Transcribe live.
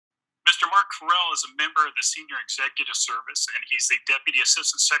Mark Correll is a member of the Senior Executive Service, and he's the Deputy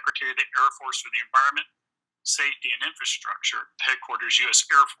Assistant Secretary of the Air Force for the Environment, Safety, and Infrastructure, Headquarters, U.S.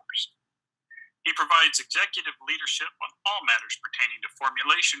 Air Force. He provides executive leadership on all matters pertaining to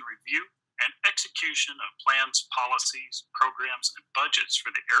formulation, review, and execution of plans, policies, programs, and budgets for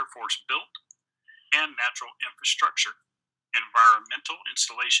the Air Force built and natural infrastructure, environmental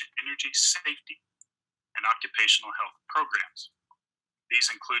installation, energy, safety, and occupational health programs. These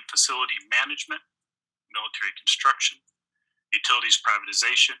include facility management, military construction, utilities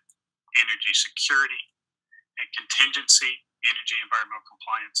privatization, energy security, and contingency, energy, environmental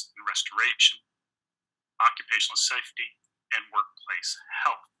compliance, and restoration, occupational safety, and workplace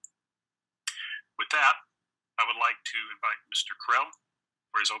health. With that, I would like to invite Mr. Correll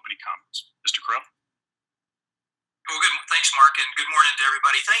for his opening comments. Mr. Correll? Well, thanks, Mark, and good morning to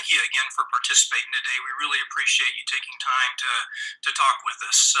everybody. Thank you again for participating today. We really appreciate you taking time to talk with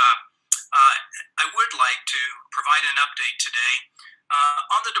us. I would like to provide an update today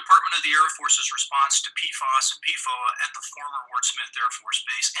on the Department of the Air Force's response to PFAS and PFOA at the former Wurtsmith Air Force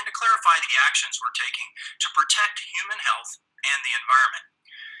Base, and to clarify the actions we're taking to protect human health and the environment.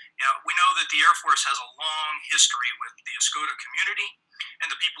 We know that the Air Force has a long history with the Oscoda community and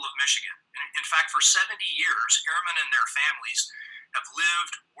the people of Michigan. In fact, for 70 years, airmen and their families have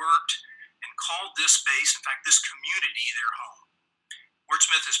lived, worked, and called this base, in fact, this community, their home.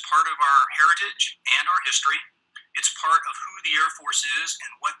 Wurtsmith is part of our heritage and our history. It's part of who the Air Force is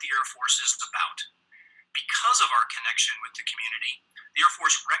and what the Air Force is about. Because of our connection with the community, the Air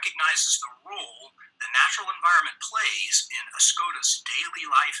Force recognizes the role the natural environment plays in Oscoda's daily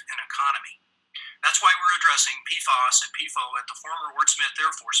life and economy. That's why we're addressing PFAS and PFOA at the former Wurtsmith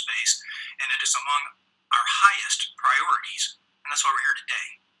Air Force Base, and it is among our highest priorities, and that's why we're here today.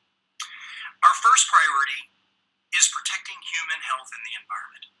 Our first priority is protecting human health and the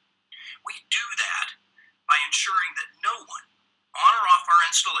environment. We do that by ensuring that no one, on or off our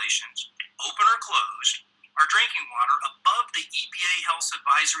installations, open or closed, are drinking water above the EPA health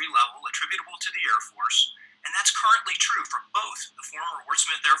advisory level attributable to the Air Force, and that's currently true for both the former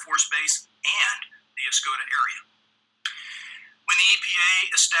Wurtsmith Air Force Base and the Oscoda area. When the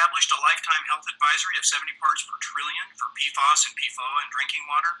EPA established a lifetime health advisory of 70 parts per trillion for PFAS and PFOA in drinking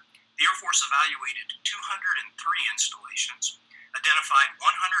water, the Air Force evaluated 203 installations, identified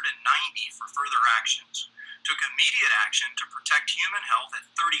 190 for further actions, took immediate action to protect human health at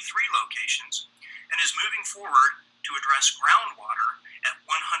 33 locations, and is moving forward to address groundwater at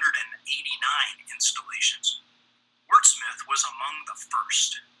 189 installations. Wurtsmith was among the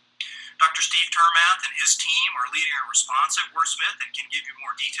first. Dr. Steve TerMaath and his team are leading a response at Wurtsmith and can give you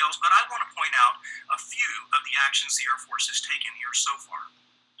more details, but I want to point out a few of the actions the Air Force has taken here so far.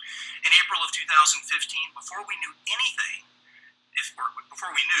 In April of 2015, before we knew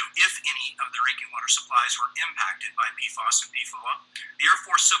if any of the drinking water supplies were impacted by PFAS and PFOA, the Air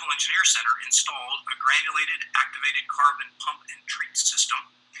Force Civil Engineer Center installed a granulated activated carbon pump and treat system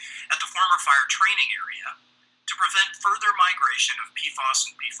at the former fire training area to prevent further migration of PFAS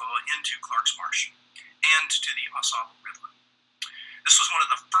and PFOA into Clark's Marsh and to the Au Sable River. This was one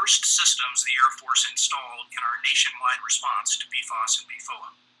of the first systems the Air Force installed in our nationwide response to PFAS and PFOA.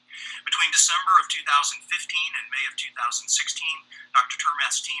 Between December of 2015 and May of 2016, Dr.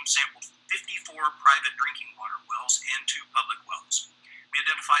 TerMaath's team sampled 54 private drinking water wells and 2 public wells. We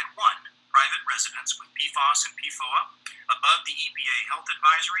identified 1 private residence with PFAS and PFOA above the EPA health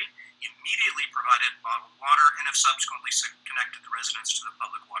advisory, immediately provided bottled water, and have subsequently connected the residents to the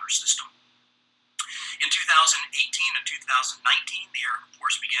public water system. In 2018 and 2019, the Air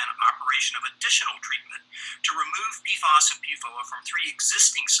Force began operation of additional treatment to remove PFAS and PFOA from 3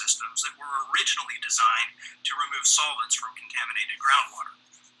 existing systems that were originally designed to remove solvents from contaminated groundwater.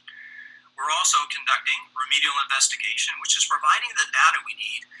 We're also conducting remedial investigation, which is providing the data we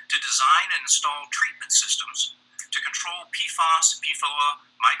need to design and install treatment systems to control PFAS, PFOA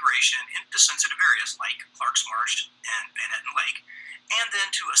migration into sensitive areas like Clark's Marsh and Van Etten Lake, and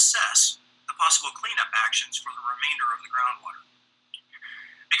then to assess the possible cleanup actions for the remainder of the groundwater.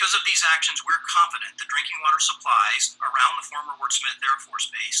 Because of these actions, we're confident the drinking water supplies around the former Wurtsmith Air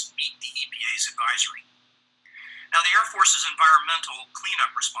Force Base meet the EPA's advisory. Now, the Air Force's environmental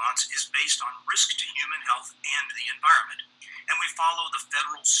cleanup response is based on risk to human health and the environment, and we follow the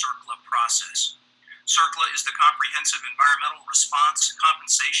federal CERCLA process. CERCLA is the Comprehensive Environmental Response,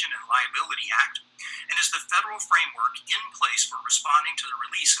 Compensation, and Liability Act, and is the federal framework in place for responding to the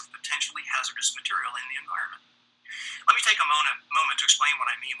release of potentially hazardous material in the environment. Let me take a moment to explain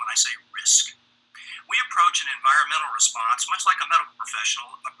what I mean when I say risk. We approach an environmental response much like a medical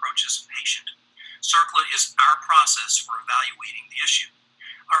professional approaches a patient. CERCLA is our process for evaluating the issue.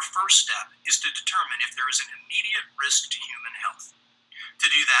 our first step is to determine if there is an immediate risk to human health. To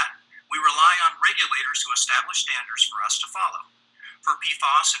do that, we rely on regulators who establish standards for us to follow. For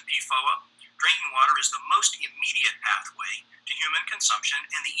PFAS and PFOA, drinking water is the most immediate pathway to human consumption,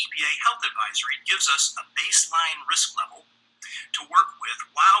 and the EPA Health Advisory gives us a baseline risk level to work with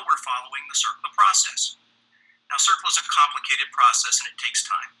while we're following the CERCLA process. Now, CERCLA is a complicated process and it takes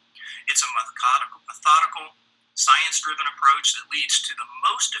time. It's a methodical, science-driven approach that leads to the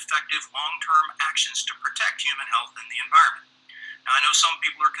most effective long-term actions to protect human health and the environment. Now, I know some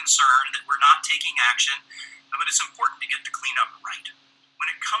people are concerned that we're not taking action, but it's important to get the cleanup right. When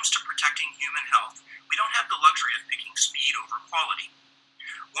it comes to protecting human health, we don't have the luxury of picking speed over quality.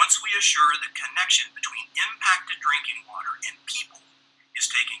 Once we assure the connection between impacted drinking water and people is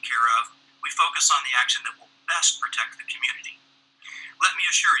taken care of, we focus on the action that will best protect the community. Let me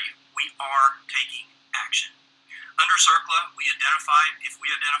assure you, we are taking action. Under CERCLA, if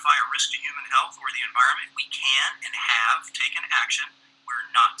we identify a risk to human health or the environment, we can and have taken action. We're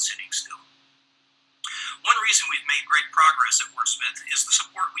not sitting still. One reason we've made great progress at Wurtsmith is the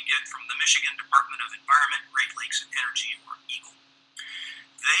support we get from the Michigan Department of Environment, Great Lakes, and Energy, or EGLE.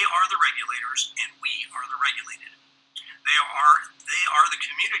 They are the regulators, and we are the regulated. They are the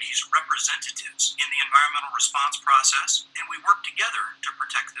community's representatives in the environmental response process, and we work together to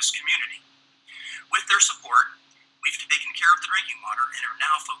protect this community. With their support, we've taken care of the drinking water and are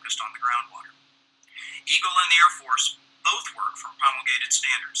now focused on the groundwater. EGLE and the Air Force both work from promulgated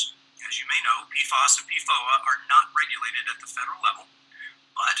standards. As you may know, PFAS and PFOA are not regulated at the federal level,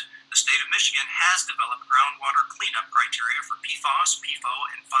 but the state of Michigan has developed groundwater cleanup criteria for PFAS, PFOA,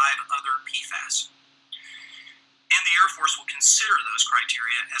 and 5 other PFAS. And the Air Force will consider those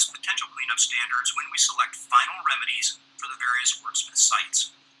criteria as potential cleanup standards when we select final remedies for the various Wurtsmith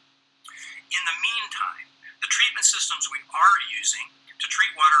sites. In the meantime, the treatment systems we are using to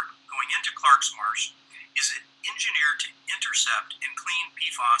treat water going into Clark's Marsh is engineered to intercept and clean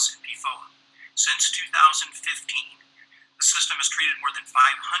PFAS and PFOA. Since 2015, the system has treated more than 500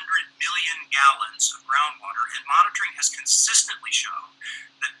 million gallons of groundwater, and monitoring has consistently shown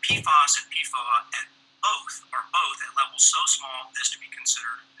that PFAS and PFOA are both at levels so small as to be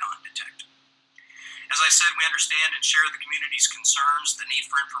considered non-detect. As I said, we understand and share the community's concerns, the need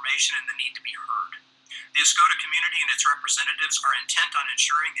for information, and the need to be heard. The Oscoda community and its representatives are intent on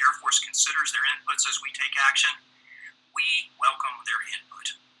ensuring the Air Force considers their inputs as we take action. We welcome their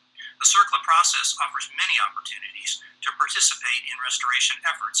input. The CERCLA process offers many opportunities to participate in restoration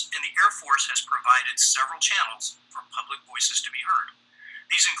efforts, and the Air Force has provided several channels for public voices to be heard.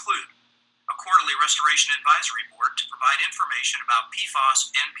 These include a quarterly restoration advisory board to provide information about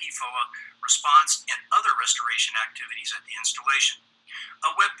PFAS and PFOA response and other restoration activities at the installation,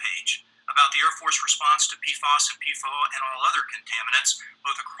 a webpage about the Air Force response to PFAS and PFOA and all other contaminants,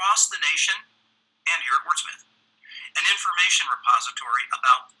 both across the nation and here at Wurtsmith, an information repository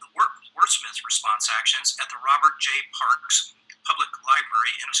about the Wurtsmith response actions at the Robert J. Parks Public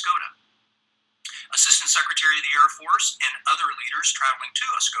Library in Oscoda, Assistant Secretary of the Air Force and other leaders traveling to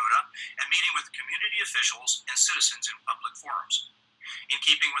Oscoda and meeting with community officials and citizens in public forums. In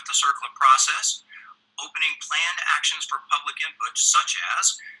keeping with the CERCLA process, opening planned actions for public input, such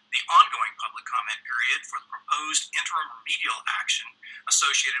as the ongoing public comment period for the proposed interim remedial action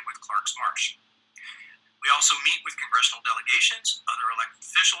associated with Clark's Marsh. We also meet with congressional delegations, other elected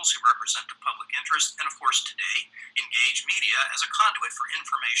officials who represent the public interest, and of course today, engage media as a conduit for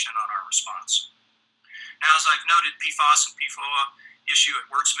information on our response. Now, as I've noted, PFAS and PFOA issue at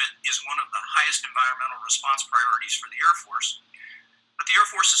Wurtsmith is one of the highest environmental response priorities for the Air Force, but the Air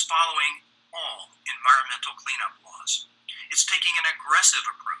Force is following all environmental cleanup laws. It's taking an aggressive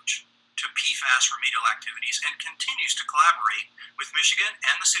approach to PFAS remedial activities and continues to collaborate with Michigan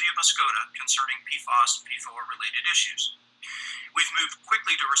and the city of Oscoda concerning PFAS and PFOA-related issues. We've moved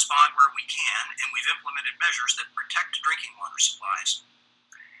quickly to respond where we can, and we've implemented measures that protect drinking water supplies.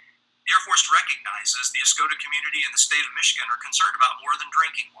 The Air Force recognizes the Oscoda community and the state of Michigan are concerned about more than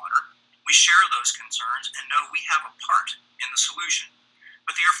drinking water. We share those concerns and know we have a part in the solution,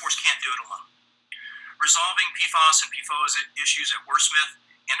 but the Air Force can't do it alone. Resolving PFAS and PFOA issues at Wurtsmith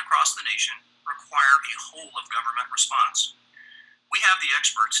and across the nation require a whole-of-government response. We have the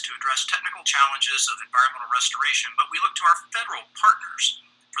experts to address technical challenges of environmental restoration, but we look to our federal partners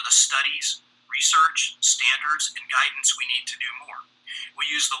for the studies, research, standards, and guidance we need to do more. We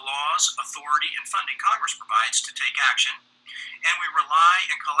use the laws, authority, and funding Congress provides to take action, and we rely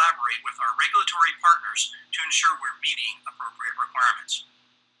and collaborate with our regulatory partners to ensure we're meeting appropriate requirements.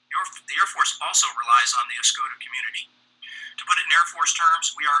 The Air Force also relies on the Oscoda community. To put it in Air Force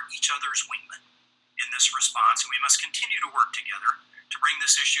terms, we are each other's wingmen in this response, and we must continue to work together to bring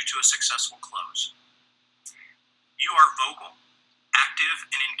this issue to a successful close. You are vocal, active,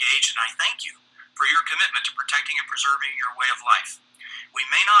 and engaged, and I thank you for your commitment to protecting and preserving your way of life. We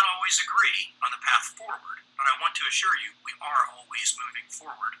may not always agree on the path forward, but I want to assure you we are always moving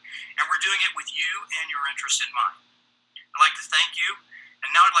forward, and we're doing it with you and your interests in mind. I'd like to thank you, and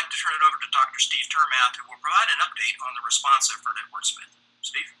now I'd like to turn it over to Dr. Steve TerMaath, who will provide an update on the response effort at Wurtsmith.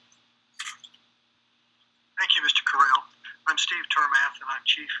 Steve? Thank you, Mr. Correll. I'm Steve TerMaath, and I'm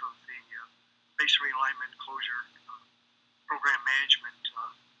Chief of the Base Realignment Closure Program Management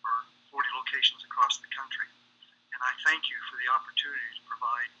for 40 locations across the country. And I thank you for the opportunity to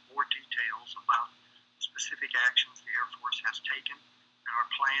provide more details about specific actions the Air Force has taken and our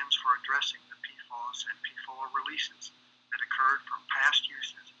plans for addressing the PFAS and PFOA releases that occurred from past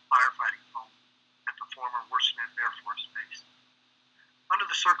uses of firefighting foam at the former Wurtsmith Air Force Base. Under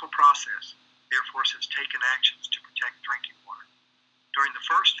the CIRCLE process, the Air Force has taken actions to protect drinking water. During the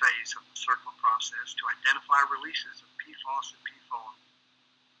first phase of the CIRCLE process to identify releases of PFAS and PFOA,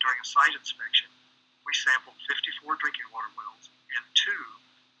 during a site inspection, we sampled 54 drinking water wells and 2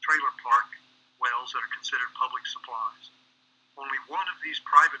 trailer park wells that are considered public supplies. Only one of these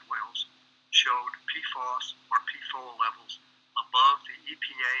private wells showed PFAS or PFOA levels above the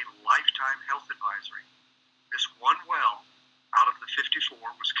EPA Lifetime Health Advisory. This one well out of the 54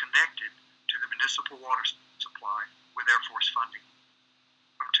 was connected to the municipal water supply with Air Force funding.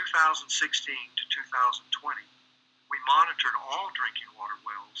 From 2016 to 2020, we monitored all drinking water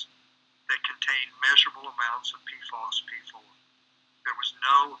wells that contained measurable amounts of PFAS/PFOA. There was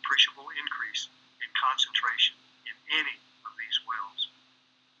no appreciable increase in concentration in any of these wells.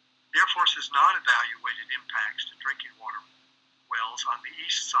 The Air Force has not evaluated impacts to drinking water wells on the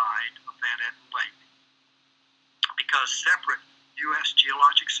east side of Van Etten Lake because separate U.S.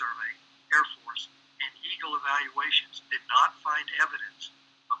 Geologic Survey, Air Force, and Eagle evaluations did not find evidence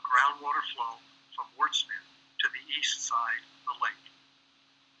of groundwater flow from Wurtsmith to the east side of the lake.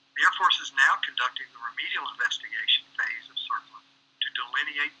 The Air Force is now conducting the remedial investigation phase of CIRCLE to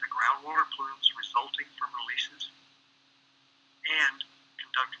delineate the groundwater plumes resulting from releases and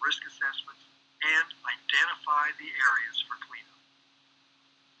conduct risk assessments and identify the areas for cleanup.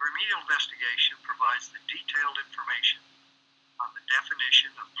 The remedial investigation provides the detailed information on the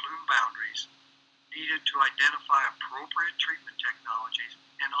definition of plume boundaries needed to identify appropriate treatment technologies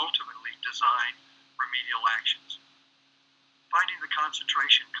and ultimately design remedial actions. Finding the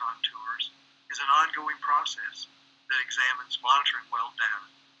concentration contours is an ongoing process that examines monitoring well data.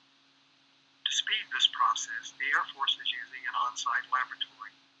 To speed this process, the Air Force is using an on-site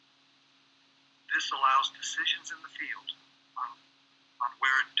laboratory. This allows decisions in the field on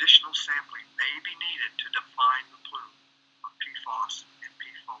where additional sampling may be needed to define the plume of PFAS and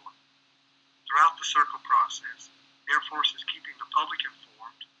PFOA. Throughout the CIRCLE process, the Air Force is keeping the public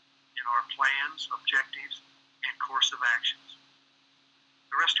informed in our plans, objectives, and course of actions.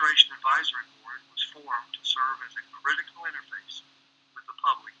 The Restoration Advisory Board was formed to serve as a critical interface with the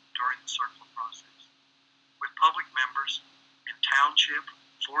public during the CIRCLE process. With public members and township,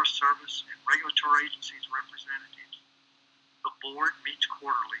 Forest Service, and regulatory agencies representatives, the board meets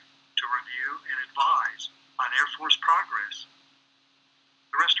quarterly to review and advise on Air Force progress.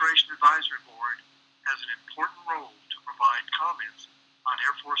 The Restoration Advisory Board has an important role to provide comments on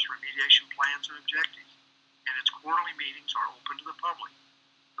Air Force remediation plans and objectives, and its quarterly meetings are open to the public.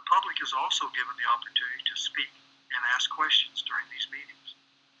 The public is also given the opportunity to speak and ask questions during these meetings.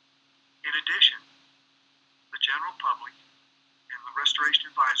 In addition, the general public and the Restoration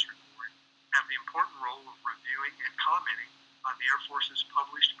Advisory Board have the important role of reviewing and commenting on the Air Force's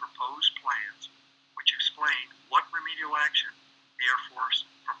published proposed plans, which explain what remedial action the Air Force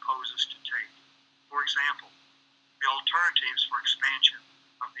proposes to take. For example, the alternatives for expansion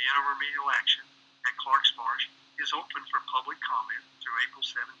of the interremedial action at Clark's Marsh is open for public comment through April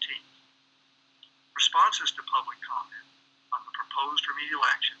 17th. Responses to public comment on the proposed remedial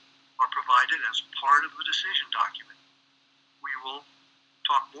action are provided as part of the decision document. We will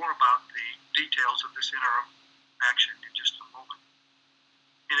talk more about the details of this interim action in just a moment.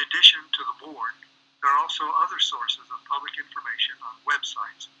 In addition to the board, there are also other sources of public information on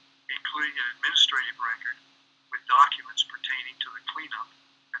websites, including an administrative record with documents pertaining to the cleanup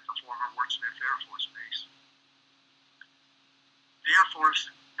at the former Wurtsmith Air Force Base. The Air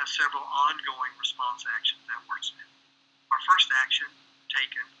Force has several ongoing response actions at Wurtsmith. Our first action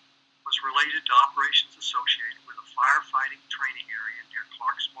taken was related to operations associated with a firefighting training area near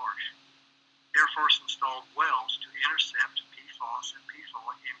Clark's Marsh. The Air Force installed wells to intercept PFAS and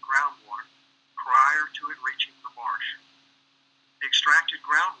PFOA in groundwater prior to it reaching the marsh. The extracted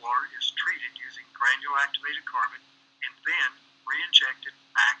groundwater is treated using granular activated carbon and then re-injected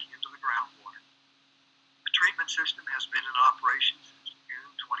back into the groundwater. The treatment system has been in operation since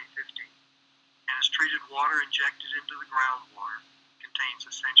June 2015, and as treated water injected into the groundwater contains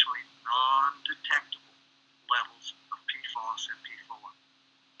essentially non-detectable levels of PFAS and PFOA.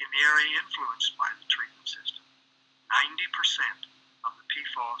 In the area influenced by the treatment system, 90% of the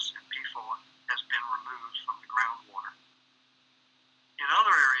PFAS and PFOA has been removed from the groundwater. In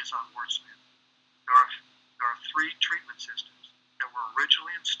other areas on Wurtsmith, there are 3 treatment systems that were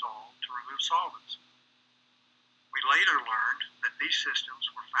originally installed to remove solvents. We later learned that these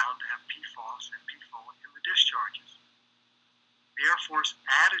systems were found to have PFAS and PFOA in the discharges. The Air Force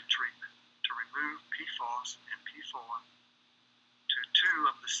added treatment to remove PFAS and PFOA to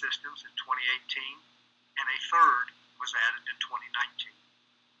 2 of the systems in 2018, and a third was added in 2019.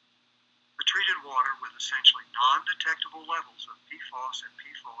 The treated water with essentially non-detectable levels of PFAS and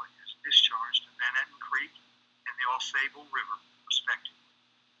PFOA is discharged in Van Etten Creek and the Au Sable River, respectively.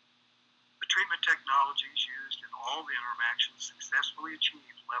 The treatment technologies used in all the interim actions successfully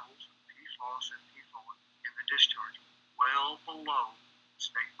achieved levels of PFAS and PFOA in the discharge well below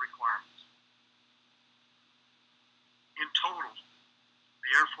state requirements. In total,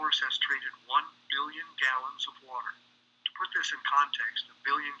 the Air Force has treated 1 billion gallons of water. To put this in context, 1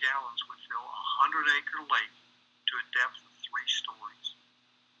 billion gallons would fill a 100-acre lake to a depth of 3 stories.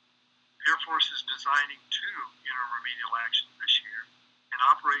 The Air Force is designing 2 interim remedial actions this year, and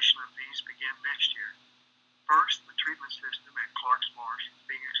operation of these begin next year. First, the treatment system at Clark's Marsh is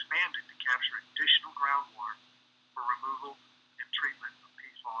being expanded to capture additional groundwater for removal and treatment of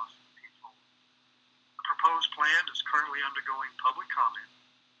PFAS and PFOA. The proposed plan is currently undergoing public comment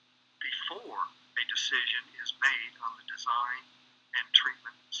before a decision is made on the design and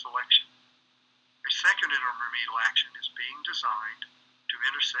treatment selection. A second interim remedial action is being designed to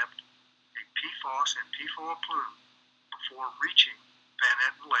intercept a PFAS and PFOA plume before reaching Van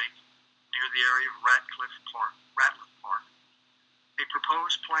Etten Lake near the area of Ratcliffe Park. A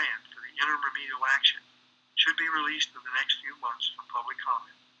proposed plan for the interim remedial action should be released in the next few months for public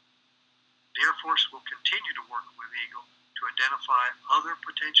comment. The Air Force will continue to work with Eagle to identify other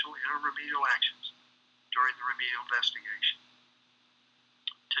potential interim remedial actions during the remedial investigation.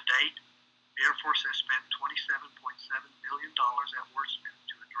 To date, the Air Force has spent $27.7 million at Wurtsmith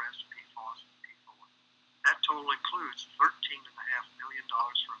to address PFAS and PFOA. That total includes $13.5 million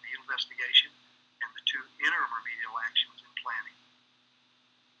for remedial investigation and the 2 interim remedial actions in planning.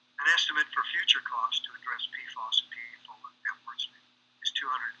 An estimate for future costs to address PFAS and PFOA at Wurtsmith is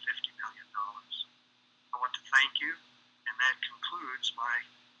 $250 million. I want to thank you, and that concludes my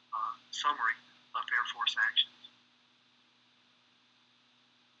summary of Air Force actions.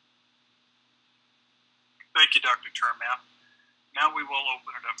 Thank you, Dr. TerMaath. Now we will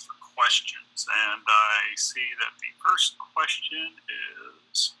open it up for questions, and I see that the first question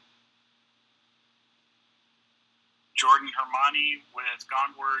is Jordan Hermani with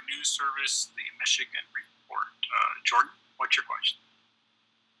Gondwer News Service, the Michigan Report. Jordan, what's your question?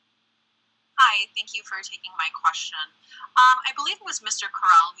 Hi, thank you for taking my question. I believe it was Mr.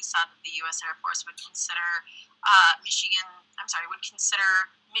 Correll who said that the U.S. Air Force would consider Michigan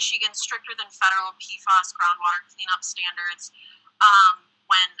stricter than federal PFAS groundwater cleanup standards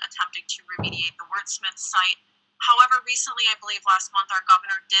when attempting to remediate the Wurtsmith site. However, recently, I believe last month, our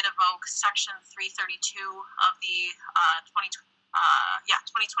governor did evoke Section 332 of the 2020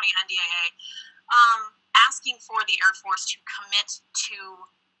 NDAA, asking for the Air Force to commit to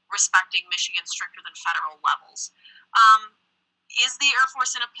respecting Michigan stricter than federal levels. Is the Air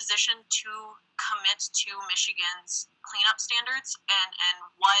Force in a position to commit to Michigan's cleanup standards, and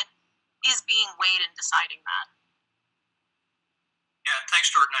what is being weighed in deciding that? Yeah, thanks,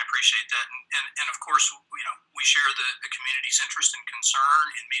 Jordan. I appreciate that. And of course, we share the community's interest and concern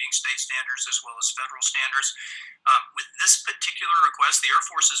in meeting state standards as well as federal standards. With this particular request, the Air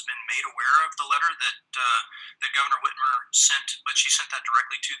Force has been made aware of the letter that Governor Whitmer sent, but she sent that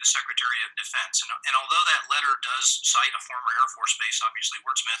directly to the Secretary of Defense. And although that letter does cite a former Air Force base, obviously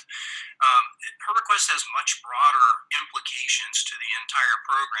Wurtsmith, her request has much broader implications to the entire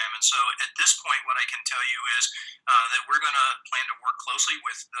program. And so at this point, what I can tell you is that we're going to plan to work closely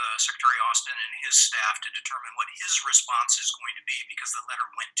with Secretary Austin and his staff to determine what his response is going to be, because the letter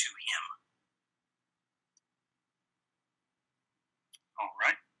went to him. All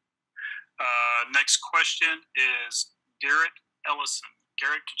right. Next question is Garrett Ellison.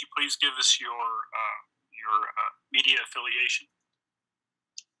 Garrett, could you please give us your media affiliation?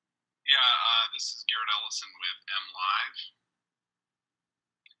 Yeah, this is Garrett Ellison with MLive.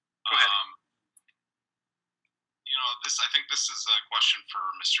 Go ahead. I think this is a question for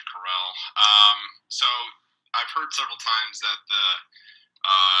Mr. Correll. So I've heard several times that the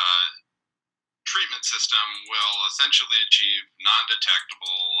treatment system will essentially achieve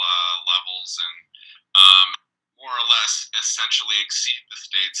non-detectable levels and more or less essentially exceed the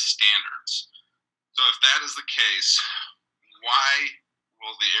state's standards. So if that is the case, why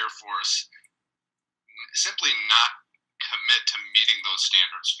will the Air Force simply not commit to meeting those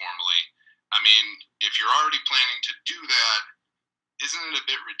standards formally? I mean, if you're already planning to do that, isn't it a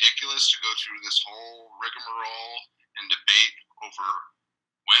bit ridiculous to go through this whole rigmarole and debate over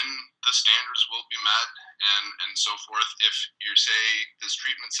when the standards will be met and so forth if you say this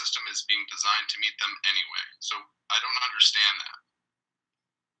treatment system is being designed to meet them anyway? So I don't understand that.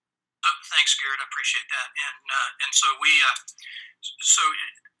 Thanks, Garrett. I appreciate that. And so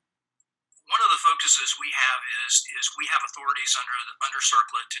one of the focuses we have is we have authorities under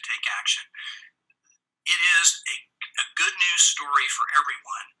CERCLA to take action. It is a good news story for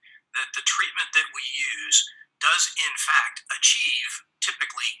everyone that the treatment that we use does in fact achieve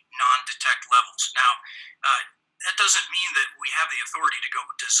typically non-detect levels. Now, that doesn't mean that we have the authority to go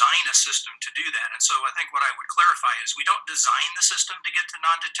design a system to do that. And so I think what I would clarify is we don't design the system to get to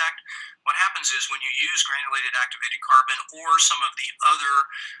non-detect. What happens is when you use granulated activated carbon or some of the other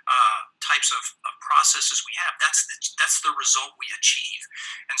types of processes we have, that's the result we achieve.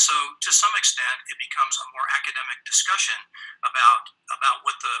 And so to some extent, it becomes a more academic discussion about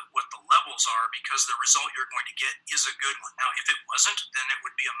what the levels are, because the result you're going to get is a good one. Now, if it wasn't, then it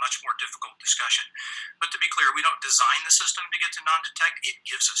would be a much more difficult discussion. But to be clear, we don't design the system to get to non-detect. It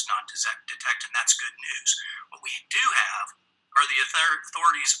gives us non-detect, and that's good news. What we do have are the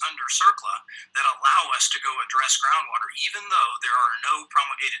authorities under CERCLA that allow us to go address groundwater, even though there are no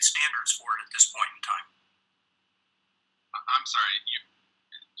promulgated standards for it at this point in time. I'm sorry,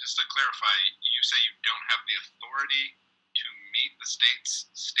 just to clarify, you say you don't have the authority to meet the state's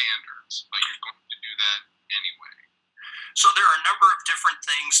standards, but you're going to do that anyway. So there are a number of different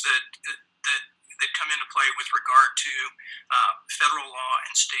things that come into play with regard to federal law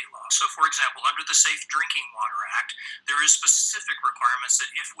and state law. So, for example, under the Safe Drinking Water Act, there is specific requirements that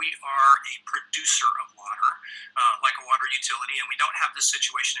if we are a producer of water, like a water utility, and we don't have this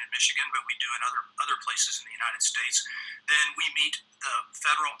situation in Michigan, but we do in other places in the United States, then we meet the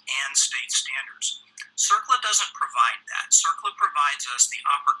federal and state standards. CERCLA doesn't provide that. CERCLA provides us the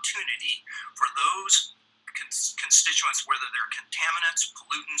opportunity for those constituents, whether they're contaminants,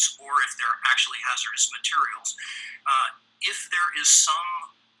 pollutants, or if they're actually hazardous materials. If there is some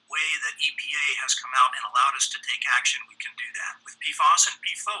way that EPA has come out and allowed us to take action, we can do that. With PFAS and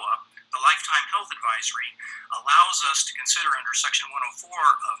PFOA, the Lifetime Health Advisory allows us to consider under Section 104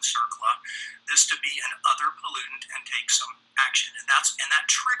 of CERCLA this to be an other pollutant and take some action. And that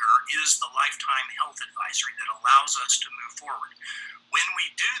trigger is the Lifetime Health Advisory that allows us to move forward. When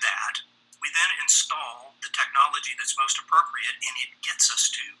we do that, we then install the technology that's most appropriate, and it gets us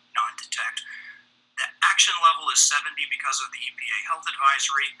to non-detect. The action level is 70 because of the EPA Health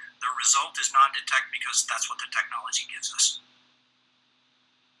Advisory. The result is non-detect because that's what the technology gives us.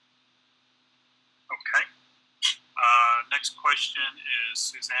 Okay. Next question is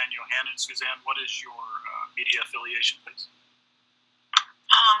Suzanne Johannan. Suzanne, what is your media affiliation, please?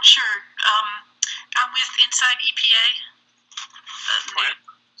 Sure. I'm with Inside EPA. Go ahead.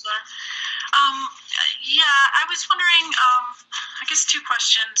 Yeah, I was wondering, I guess two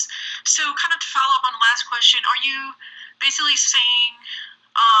questions. So kind of to follow up on the last question, are you basically saying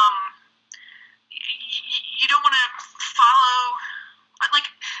you don't want to follow, like,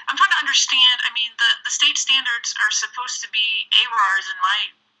 I'm trying to understand, I mean, the state standards are supposed to be ARARs in my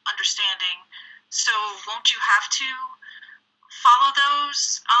understanding, so won't you have to follow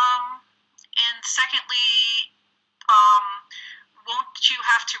those? And secondly, won't you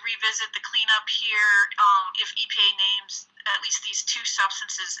have to revisit the cleanup here if EPA names at least these two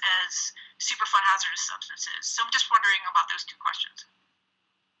substances as Superfund hazardous substances? So I'm just wondering about those two questions.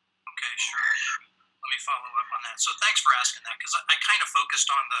 Okay, sure. Let me follow up on that. So thanks for asking that, because I kind of focused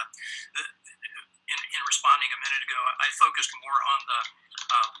on in responding a minute ago, I focused more on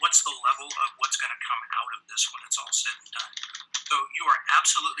what's the level of what's going to come out of this when it's all said and done. So you are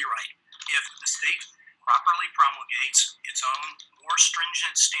absolutely right. If the state properly promulgates its own more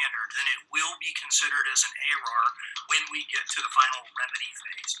stringent standard, then it will be considered as an ARAR when we get to the final remedy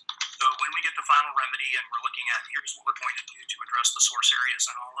phase. So when we get the final remedy and we're looking at here's what we're going to do to address the source areas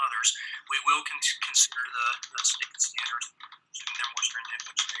and all others, we will consider the state standards, assuming they're more stringent,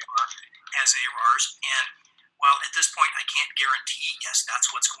 which they are, as ARARs. And while at this point I can't guarantee, yes, that's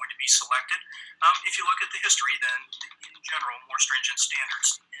what's going to be selected, if you look at the history, then in general, more stringent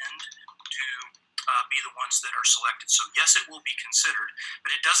standards tend to be the ones that are selected. So yes, it will be considered,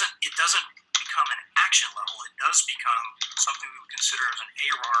 but it doesn't become an action level. It does become something we would consider as an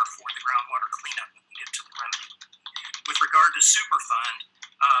ARAR for the groundwater cleanup when we get to the remedy. With regard to Superfund,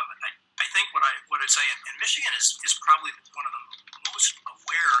 I think what I'd say, and Michigan is probably one of the most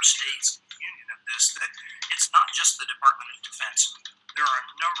aware states in the union of this, that it's not just the Department of Defense. There are a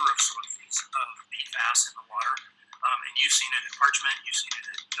number of sources of PFAS in the water, and you've seen it at Parchment, you've seen it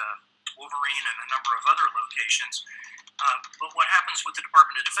at Wolverine, and a number of other locations. But what happens with the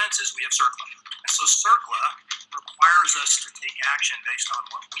Department of Defense is we have CERCLA. And so CERCLA requires us to take action based on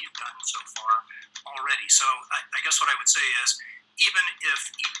what we've done so far already. So I guess what I would say is, even if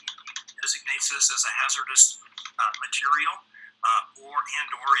EPA designates this as a hazardous material, or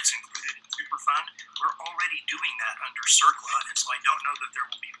it's included in Superfund, we're already doing that under CERCLA, and so I don't know that there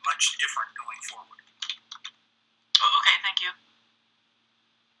will be much different going forward. Okay, thank you.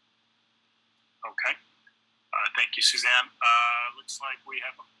 Okay. Thank you, Suzanne. Looks like we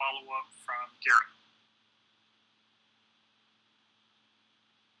have a follow-up from Garrett.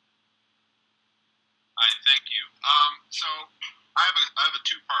 Hi, thank you. So I have a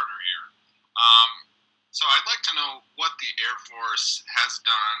two-parter here. So I'd like to know what the Air Force has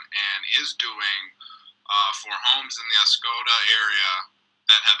done and is doing for homes in the Oscoda area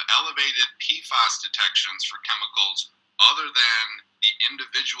that have elevated PFAS detections for chemicals other than the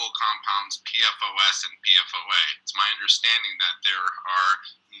individual compounds PFOS and PFOA. It's my understanding that there are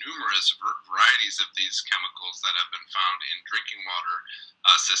numerous varieties of these chemicals that have been found in drinking water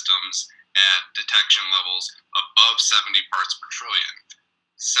systems at detection levels above 70 parts per trillion.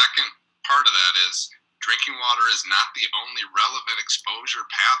 Second part of that is drinking water is not the only relevant exposure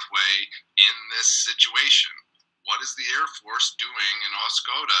pathway in this situation. What is the Air Force doing in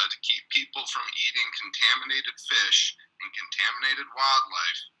Oscoda to keep people from eating contaminated fish and contaminated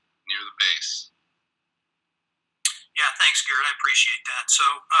wildlife near the base? Yeah, thanks, Garrett. I appreciate that. So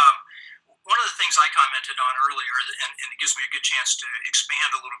one of the things I commented on earlier, and it gives me a good chance to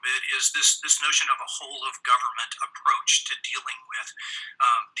expand a little bit, is this notion of a whole of government approach to dealing with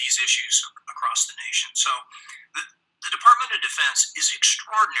these issues across the nation. So the Department of Defense is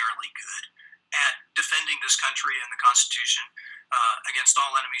extraordinarily good at defending this country and the Constitution against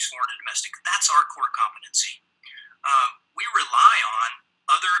all enemies, foreign and domestic. That's our core competency. We rely on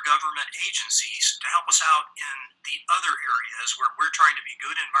other government agencies to help us out in the other areas where we're trying to be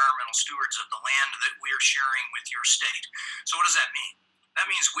good environmental stewards of the land that we're sharing with your state. So what does that mean?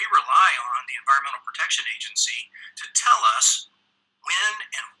 That means we rely on the Environmental Protection Agency to tell us when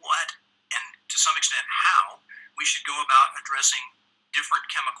and what, and to some extent how, we should go about addressing different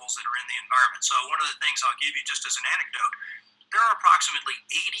chemicals that are in the environment. So one of the things I'll give you just as an anecdote, there are approximately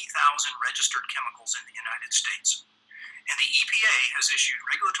 80,000 registered chemicals in the United States. And the EPA has issued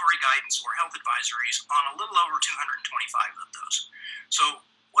regulatory guidance or health advisories on a little over 225 of those. So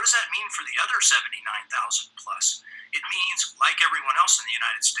what does that mean for the other 79,000 plus? It means, like everyone else in the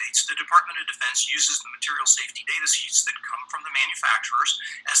United States, the Department of Defense uses the material safety data sheets that come from the manufacturers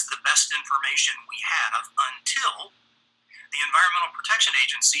as the best information we have until the Environmental Protection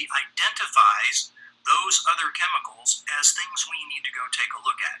Agency identifies those other chemicals as things we need to go take a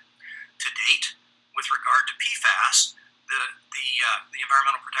look at. To date, with regard to PFAS, the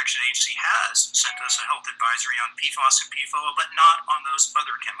Environmental Protection Agency has sent us a health advisory on PFAS and PFOA, but not on those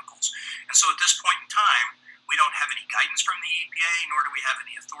other chemicals. And so at this point in time, we don't have any guidance from the EPA, nor do we have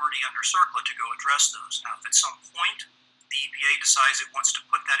any authority under CERCLA to go address those. Now, if at some point the EPA decides it wants to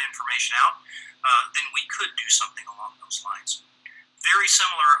put that information out, then we could do something along those lines. Very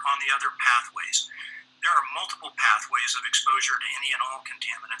similar on the other pathways. There are multiple pathways of exposure to any and all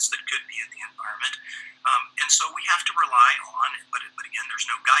contaminants that could be in the environment. And so we have to rely on, but again, there's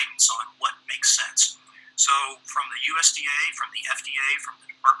no guidance on what makes sense. So from the USDA, from the FDA, from the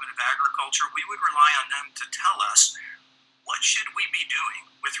Department of Agriculture, we would rely on them to tell us what should we be doing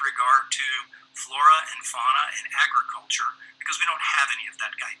with regard to flora and fauna and agriculture, because we don't have any of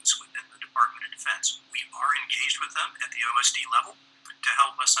that guidance within the Department of Defense. We are engaged with them at the OSD level to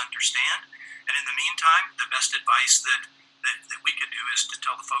help us understand. And in the meantime, the best advice that we could do is to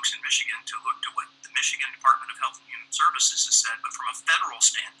tell the folks in Michigan to look to what the Michigan Department of Health and Human Services has said. But from a federal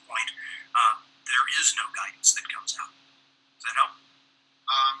standpoint, there is no guidance that comes out. Does that help?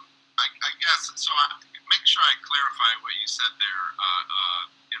 I guess. So make sure I clarify what you said there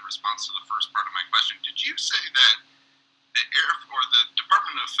in response to the first part of my question. Did you say that the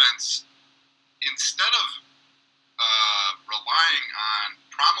Department of Defense, instead of relying on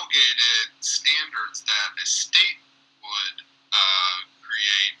promulgated standards that a state would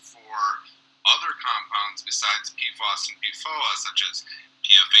create for other compounds besides PFAS and PFOA, such as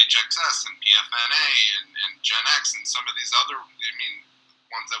PFHXS and PFNA and Gen X and some of these other,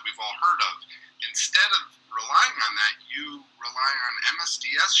 ones that we've all heard of, instead of relying on that, you rely on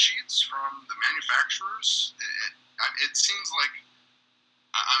MSDS sheets from the manufacturers. It seems like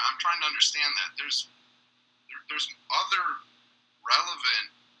I'm trying to understand that there's other relevant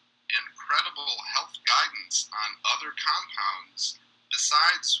and credible health guidance on other compounds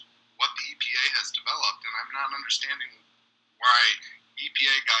besides what the EPA has developed, and I'm not understanding why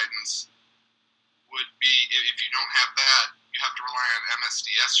EPA guidance would be, if you don't have that, you have to rely on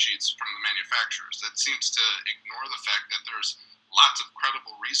MSDS sheets from the manufacturers. That seems to ignore the fact that there's lots of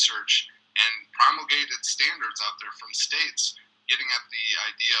credible research and promulgated standards out there from states getting at the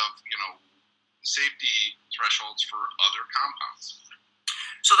idea of, safety thresholds for other compounds.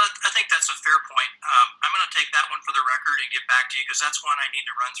 So I think that's a fair point. I'm going to take that one for the record and get back to you, because that's one I need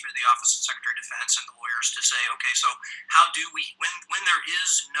to run through the Office of Secretary of Defense and the lawyers to say, okay, so how do we, when there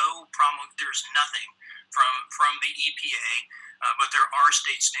is there's nothing from the EPA, but there are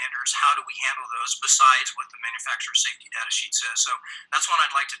state standards, how do we handle those besides what the manufacturer safety data sheet says? So that's one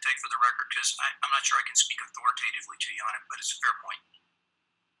I'd like to take for the record, because I'm not sure I can speak authoritatively to you on it, but it's a fair point.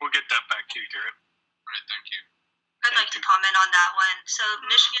 We'll get that back to you, Garrett. All right, thank you. I'd like to comment on that one. So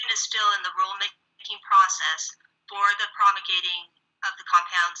Michigan is still in the rulemaking process for the promulgating of the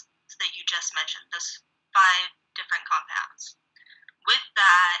compounds that you just mentioned, those 5 different compounds. With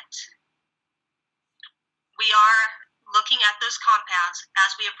that, we are looking at those compounds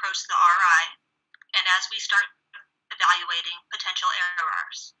as we approach the RI and as we start evaluating potential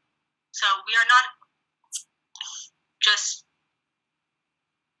errors. So we are not just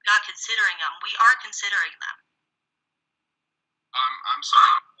not considering them, we are considering them. I'm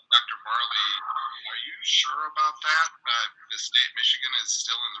sorry, Dr. Varley, are you sure about that the state of Michigan is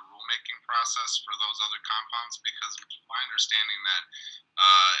still in the rulemaking process for those other compounds? Because my understanding that,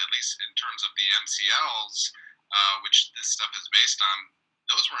 at least in terms of the MCLs, which this stuff is based on,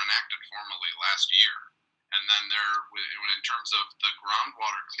 those were enacted formally last year. And then in terms of the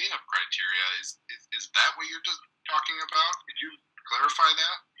groundwater cleanup criteria, is that what you're just talking about? Could you clarify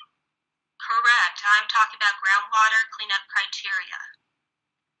that? Correct. I'm talking about groundwater cleanup criteria.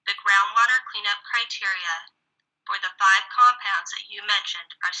 The groundwater cleanup criteria for the 5 compounds that you mentioned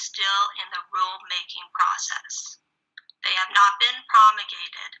are still in the rulemaking process. They have not been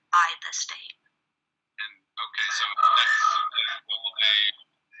promulgated by the state. And okay, so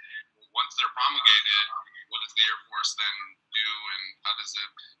once they're promulgated, what does the Air Force then do, and how does it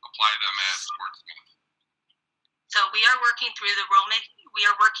apply them at Wurtsmith? So we are working through the rulemaking. We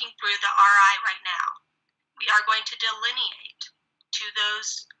are working through the RI right now. We are going to delineate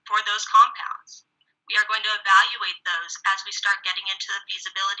for those compounds. We are going to evaluate those as we start getting into the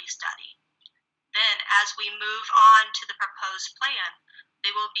feasibility study. Then, as we move on to the proposed plan,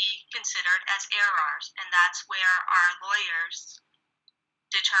 they will be considered as errors, and that's where our lawyers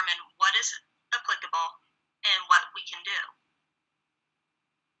determine what is applicable and what we can do.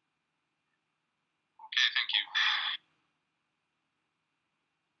 Okay, thank you.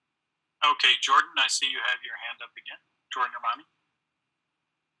 Okay, Jordan, I see you have your hand up again. Jordan Armani.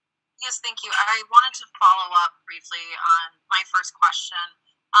 Yes, thank you. I wanted to follow up briefly on my first question.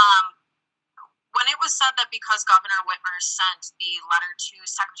 When it was said that because Governor Whitmer sent the letter to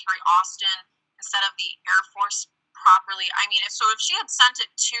Secretary Austin instead of the Air Force properly, I mean, so if she had sent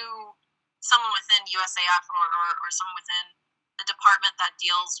it to someone within USAF or someone within the department that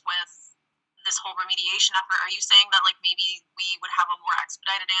deals with this whole remediation effort, are you saying that maybe we would have a more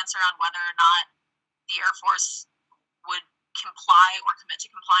expedited answer on whether or not the Air Force would comply or commit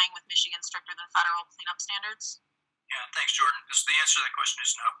to complying with Michigan's stricter than federal cleanup standards? Yeah, thanks, Jordan. The answer to that question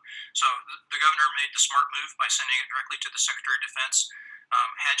is no. So the governor made the smart move by sending it directly to the Secretary of Defense.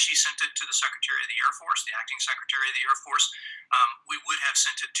 Had she sent it to the Secretary of the Air Force, the acting Secretary of the Air Force, we would have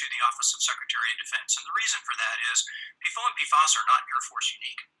sent it to the Office of Secretary of Defense. And the reason for that is PFOA and PFAS are not Air Force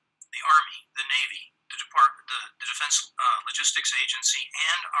unique. The Army, the Navy, the Defense Logistics Agency,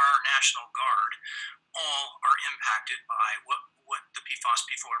 and our National Guard all are impacted by what the PFAS,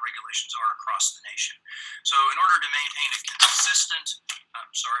 PFOA regulations are across the nation. So in order to maintain a consistent,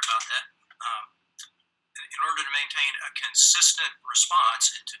 in order to maintain a consistent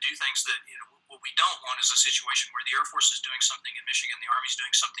response and to do things that, what we don't want is a situation where the Air Force is doing something in Michigan, the Army's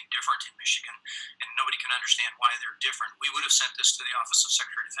doing something different in Michigan, and nobody can understand why they're different. We would have sent this to the Office of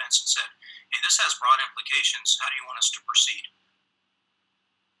Secretary of Defense and said, hey, this has broad implications. How do you want us to proceed?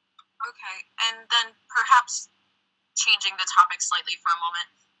 Okay, and then perhaps changing the topic slightly for a moment.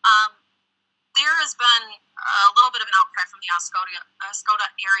 There has been a little bit of an outcry from the Oscoda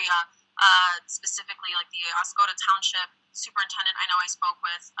area, specifically the Oscoda Township Superintendent. I know I spoke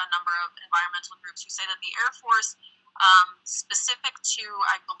with a number of environmental groups who say that the Air Force, specific to,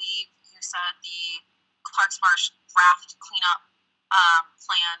 I believe you said the Clark's Marsh draft cleanup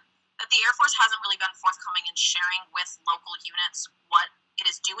plan, that the Air Force hasn't really been forthcoming in sharing with local units what it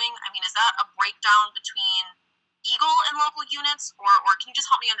is doing. I mean, is that a breakdown between Eagle and local units, or can you just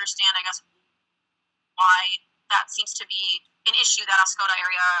help me understand, I guess, why that seems to be an issue that Oscoda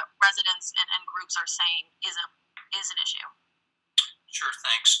area residents and groups are saying is an issue? Sure,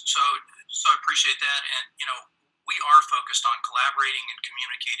 thanks. So I appreciate that, and we are focused on collaborating and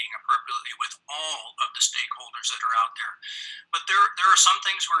communicating appropriately with all of the stakeholders that are out there. But there are some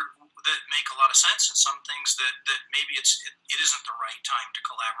things that make a lot of sense, and some things that maybe it isn't the right time to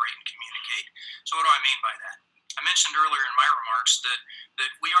collaborate and communicate. So what do I mean by that? I mentioned earlier in my remarks that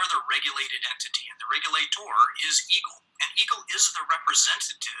we are the regulated entity, and the regulator is Eagle. And Eagle is the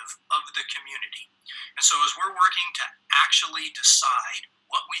representative of the community. And so as we're working to actually decide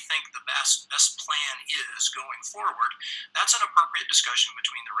what we think the best plan is going forward, that's an appropriate discussion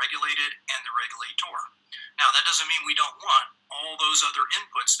between the regulated and the regulator. Now, that doesn't mean we don't want all those other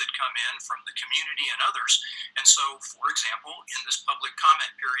inputs that come in from the community and others. And so, for example, in this public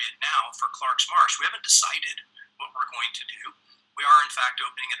comment period now for Clark's Marsh, we haven't decided what we're going to do. We are, in fact,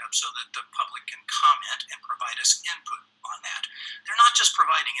 opening it up so that the public can comment and provide us input on that. They're not just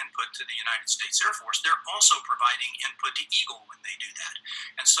providing input to the United States Air Force, they're also providing input to Eagle when they do that.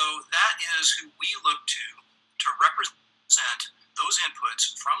 And so that is who we look to represent those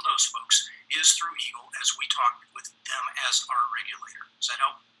inputs from those folks is through Eagle as we talk with them as our regulator. Does that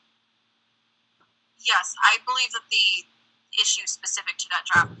help? Yes, I believe that the issue specific to that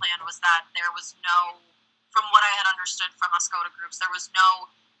draft plan was that there was no, from what I had understood from Oscoda groups, there was no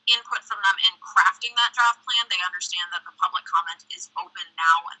input from them in crafting that draft plan. They understand that the public comment is open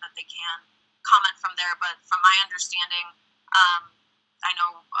now and that they can comment from there. But from my understanding, I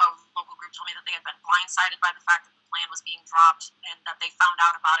know a local group told me that they had been blindsided by the fact that the plan was being dropped and that they found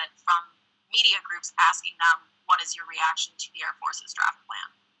out about it from media groups asking them, what is your reaction to the Air Force's draft plan?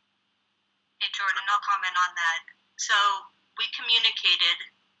 Hey, Jordan, I'll comment on that. So we communicated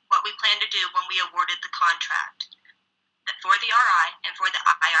what we plan to do when we awarded the contract for the RI and for the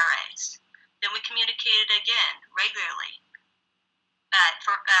IRAs. Then we communicated again regularly at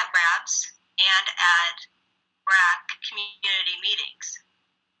RABs and at BRAC community meetings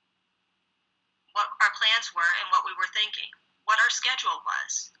what our plans were and what we were thinking, what our schedule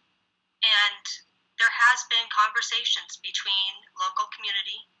was. And there has been conversations between local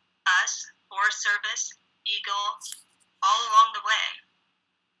community, us, Forest Service, Eagle, all along the way.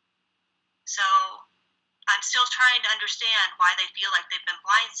 So I'm still trying to understand why they feel like they've been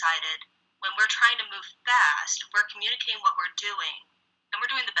blindsided. When we're trying to move fast, we're communicating what we're doing, and we're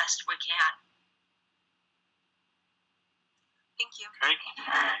doing the best we can. Thank you. Okay.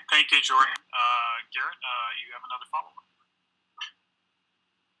 Thank you, Jordan. Garrett, you have another follow-up.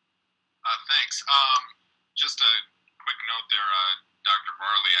 Thanks. Just a quick note there, Dr.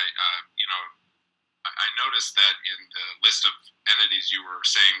 Varley. I noticed that in the list of entities you were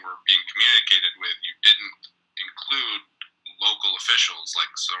saying were being communicated with, you didn't include local officials like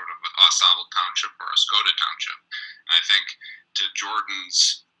sort of Au Sable Township or Oscoda Township. And I think to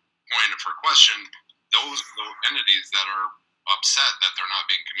Jordan's point of her question, those are the entities that are upset that they're not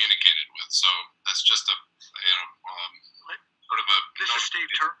being communicated with. So that's just a sort of a. This is Steve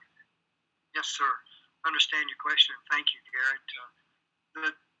Turk. Yes, sir. I understand your question, and thank you, Garrett.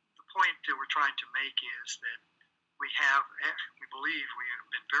 The point that we're trying to make is that we believe we have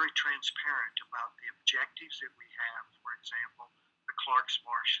been very transparent about the objectives that we have. For example, the Clark's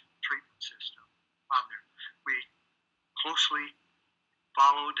Marsh treatment system on there. We closely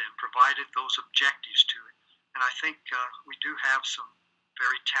followed and provided those objectives to it. And I think we do have some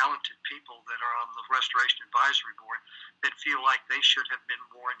very talented people that are on the Restoration Advisory Board that feel like they should have been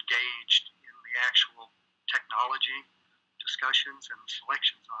more engaged in the actual technology discussions and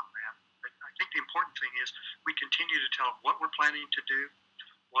selections on that. But I think the important thing is we continue to tell them what we're planning to do,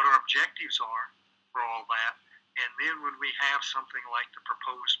 what our objectives are for all that, and then when we have something like the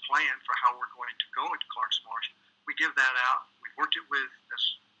proposed plan for how we're going to go into Clark's Marsh, we give that out. We've worked it with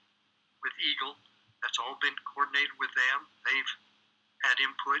Eagle. That's all been coordinated with them. They've had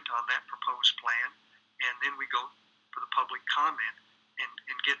input on that proposed plan, and then we go for the public comment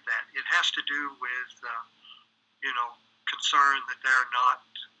and get that. It has to do with concern that they're not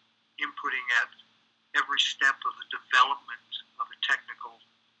inputting at every step of the development of a technical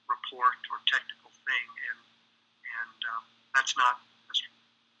report or technical thing, and that's not, as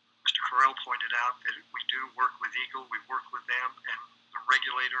Mr. Correll pointed out, that we do work with Eagle, we work with them, and the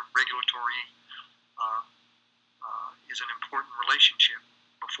regulatory is an important relationship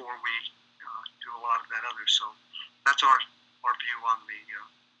before we do a lot of that other. So that's our view on the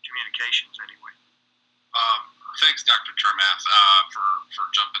communications anyway. Thanks, Dr. TerMaath, for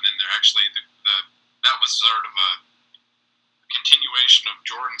jumping in there. Actually, that was sort of a continuation of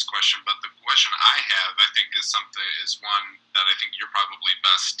Jordan's question, but the question I have, I think, is one that I think you're probably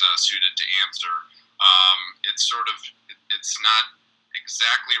best suited to answer. It's not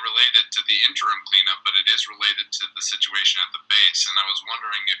exactly related to the interim cleanup, but it is related to the situation at the base. And I was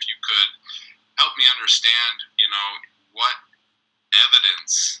wondering if you could help me understand, what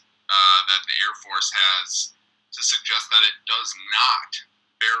evidence that the Air Force has to suggest that it does not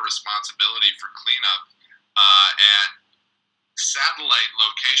bear responsibility for cleanup at satellite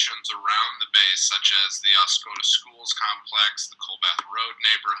locations around the base, such as the Oscoda Schools Complex, the Colbath Road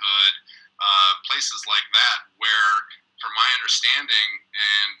neighborhood, places like that, where, from my understanding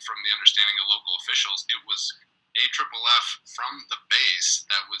and from the understanding of local officials, it was AFFF from the base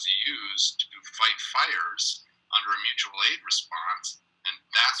that was used to fight fires under a mutual aid response, and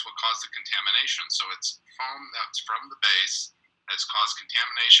that's what caused the contamination. So it's foam that's from the base that's caused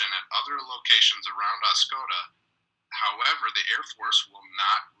contamination at other locations around Oscoda. However, the Air Force will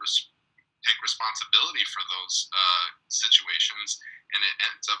not take responsibility for those situations, and it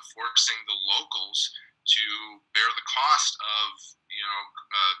ends up forcing the locals to bear the cost of,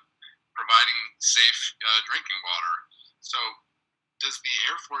 providing safe drinking water. So, does the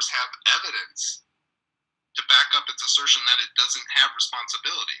Air Force have evidence to back up its assertion that it doesn't have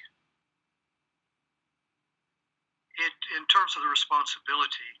responsibility? In terms of the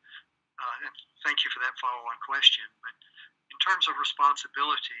responsibility, and thank you for that follow-on question, but in terms of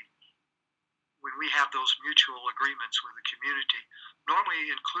responsibility, when we have those mutual agreements with the community, normally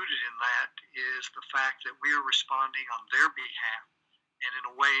included in that is the fact that we are responding on their behalf and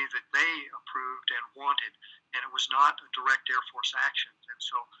in a way that they approved and wanted, and it was not a direct Air Force action. And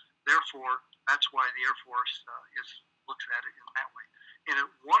so, therefore, that's why the Air Force looks at it in that way. And in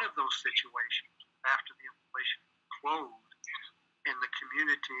one of those situations, after the installation closed, and the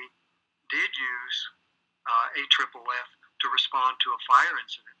community did use AFFF to respond to a fire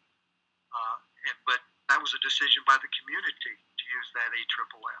incident, but that was a decision by the community to use that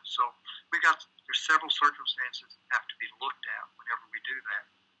AFFF. So there's several circumstances that have to be looked at whenever we do that.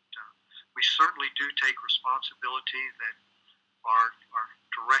 We certainly do take responsibility that are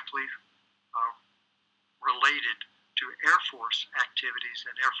directly related to Air Force activities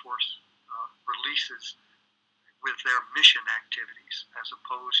and Air Force releases with their mission activities, as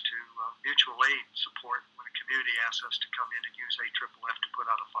opposed to mutual aid support when a community asks us to come in and use AFFF to put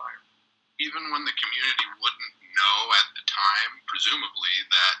out a fire. Even when the community wouldn't know at the time, presumably,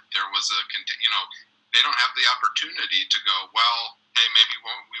 that there was they don't have the opportunity to go, well, hey, maybe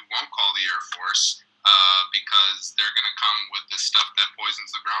we won't call the Air Force because they're going to come with this stuff that poisons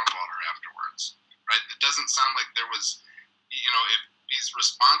the groundwater afterwards, right? It doesn't sound like there was, if these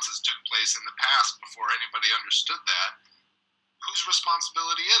responses took place in the past before anybody understood that, whose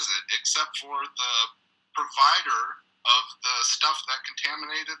responsibility is it except for the provider of the stuff that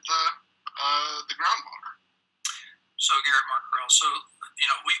contaminated the groundwater? So, Garrett, Mark Correll, so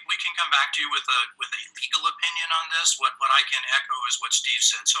we can come back to you with a legal opinion on this. What I can echo is what Steve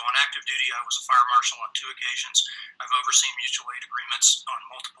said. So on active duty, I was a fire marshal on 2 occasions. I've overseen mutual aid agreements on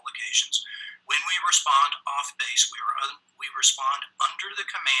multiple occasions. When we respond off base, we respond under the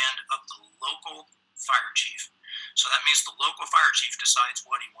command of the local fire chief. So that means the local fire chief decides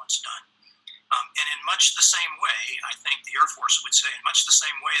what he wants done. And in much the same way, I think the Air Force would say, in much the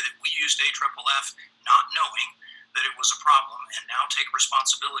same way that we used AFFF not knowing that it was a problem and now take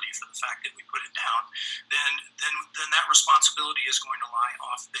responsibility for the fact that we put it down, then that responsibility is going to lie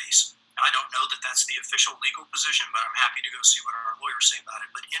off base. I don't know that that's the official legal position, but I'm happy to go see what our lawyers say about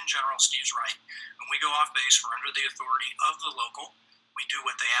it. But in general, Steve's right. When we go off base, we're under the authority of the local. We do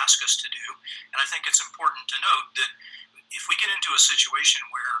what they ask us to do. And I think it's important to note that if we get into a situation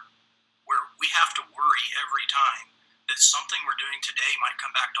where we have to worry every time that something we're doing today might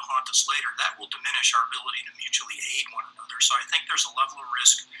come back to haunt us later, that will diminish our ability to mutually aid one another. So I think there's a level of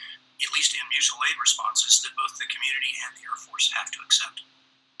risk, at least in mutual aid responses, that both the community and the Air Force have to accept.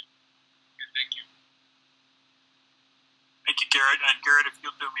 Okay, thank you. Thank you, Garrett. And Garrett, if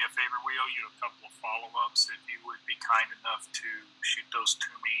you'll do me a favor, we owe you a couple of follow-ups. If you would be kind enough to shoot those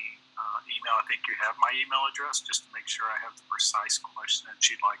to me, email. I think you have my email address, just to make sure I have the precise question that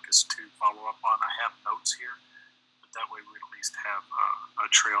you'd like us to follow up on. I have notes here. That way we at least have a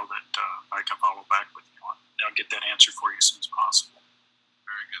trail that I can follow back with you on. And I'll get that answer for you as soon as possible.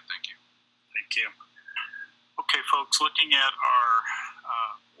 Very good, thank you. Thank you. Okay, folks, looking at our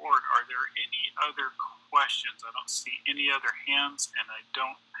board, are there any other questions? I don't see any other hands, and I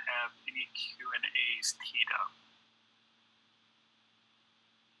don't have any Q&As teed up.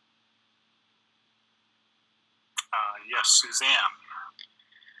 Yes, Suzanne.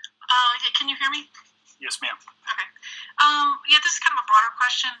 Yeah, can you hear me? Yes, ma'am. Okay. Yeah, this is kind of a broader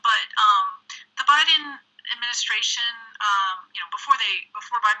question, but the Biden administration, before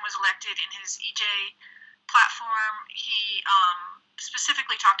Biden was elected, in his EJ platform, he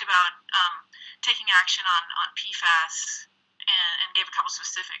specifically talked about taking action on PFAS and gave a couple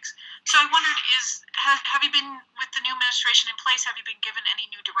specifics. So I wondered, have you been, with the new administration in place, have you been given any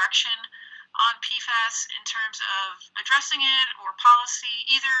new direction on PFAS in terms of addressing it or policy?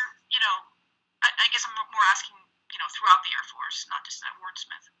 Either, I guess I'm more asking, throughout the Air Force, not just at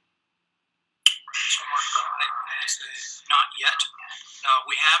Wurtsmith. So, Mark, I say not yet.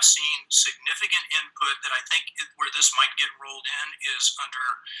 We have seen significant input that I think where this might get rolled in is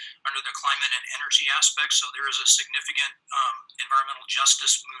under the climate and energy aspect. So there is a significant environmental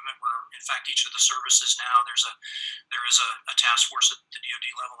justice movement where, in fact, each of the services now there is a task force at the DoD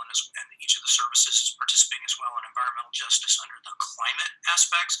level, and each of the services is participating as well in environmental justice under the climate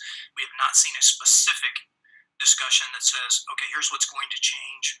aspects. We have not seen a specific discussion that says, okay, here's what's going to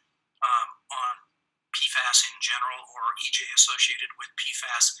change on PFAS in general or EJ associated with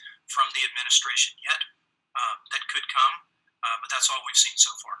PFAS from the administration yet. That could come, but that's all we've seen so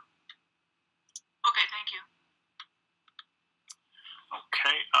far. Okay, thank you.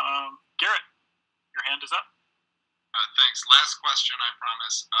 Okay, Garrett, your hand is up. Thanks. Last question, I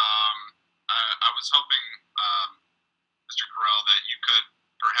promise. I was hoping, Mr. Correll, that you could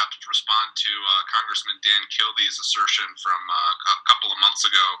perhaps respond to Congressman Dan Kilday's assertion from a couple of months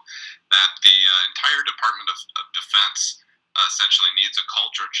ago that the entire Department of Defense essentially needs a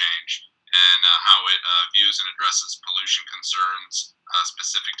culture change and how it views and addresses pollution concerns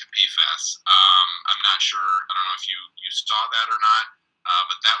specific to PFAS. I'm not sure, I don't know if you saw that or not,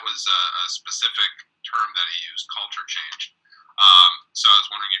 but that was a specific term that he used, culture change. So I was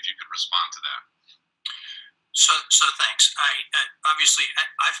wondering if you could respond to that. So thanks.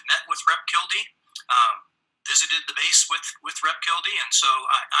 I've met with Rep. Kilday, visited the base with Rep. Kilday, and so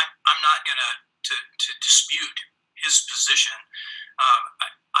I'm not going to dispute his position.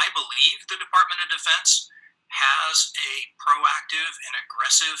 I believe the Department of Defense has a proactive and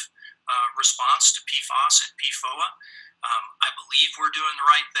aggressive response to PFAS and PFOA. I believe we're doing the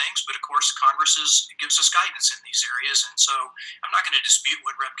right things, but of course Congress gives us guidance in these areas, and so I'm not going to dispute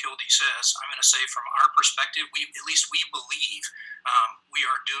what Rep. Kilday says. I'm going to say from our perspective, we believe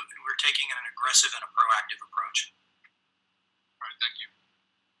we're taking an aggressive and a proactive approach. All right, thank you.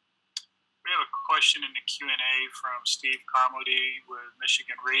 We have a question in the Q&A from Steve Carmody with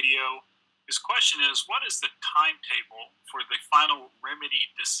Michigan Radio. His question is, what is the timetable for the final remedy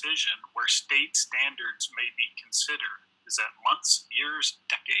decision where state standards may be considered? Is that months, years,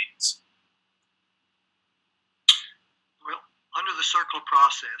 decades? Well, under the CERCLA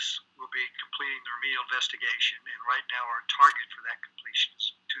process, we'll be completing the remedial investigation, and right now our target for that completion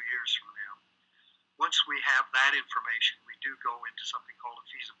is 2 years from now. Once we have that information, we do go into something called a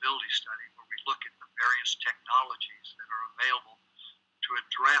feasibility study, where we look at the various technologies that are available to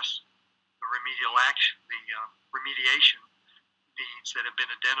address the remediation needs that have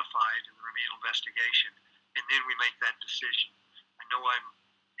been identified in the remedial investigation, and then we make that decision. I know I'm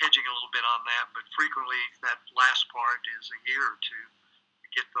hedging a little bit on that, but frequently that last part is a year or two to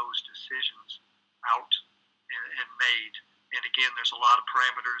get those decisions out and made. And again, there's a lot of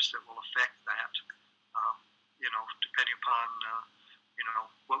parameters that will affect that, depending upon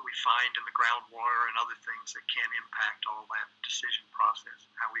what we find in the groundwater and other things that can impact all that decision process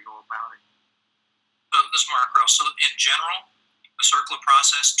and how we go about it. This is Mark Correll. So in general, the CERCLA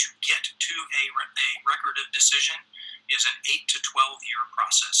process to get to a record of decision is an 8 to 12 year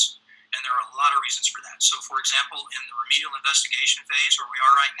process. And there are a lot of reasons for that. So for example, in the remedial investigation phase where we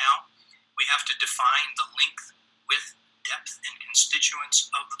are right now, we have to define the length, width, depth, and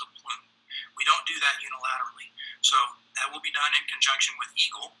constituents of the plume. We don't do that unilaterally. So that will be done in conjunction with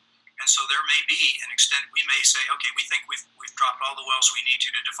EGLE. And so there may be an extent, we may say, okay, we think we've dropped all the wells we need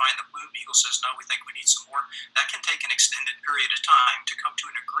to define the plume. EGLE says, no, we think we need some more. That can take an extended period of time to come to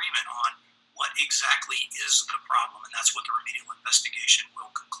an agreement on what exactly is the problem. And that's what the remedial investigation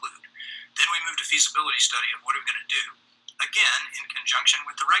will conclude. Then we move to feasibility study of what are we going to do. Again, in conjunction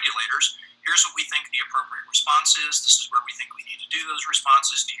with the regulators, here's what we think the appropriate response is. This is where we think we need to do those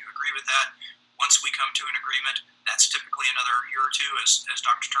responses. Do you agree with that? Once we come to an agreement, that's typically another year or two, as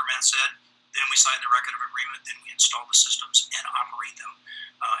Dr. TerMaath said. Then we sign the record of agreement, then we install the systems and operate them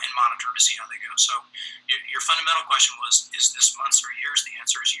and monitor to see how they go. So your fundamental question was, is this months or years? The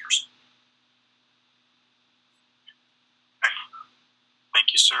answer is years. Thank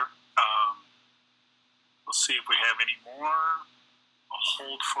you, sir. We'll see if we have any more. I'll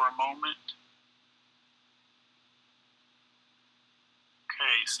hold for a moment.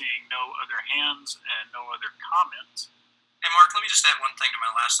 Okay, seeing no other hands and no other comments. Hey, Mark, let me just add one thing to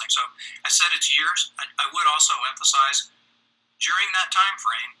my last thing. So I said it's years. I would also emphasize during that time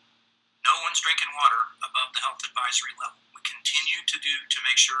frame, no one's drinking water above the health advisory level. We continue to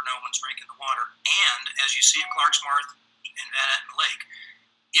make sure no one's drinking the water. And as you see at Clarksmarth and Van Etten Lake,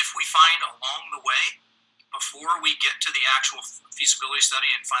 if we find along the way, before we get to the actual feasibility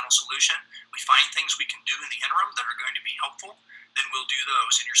study and final solution, we find things we can do in the interim that are going to be helpful, then we'll do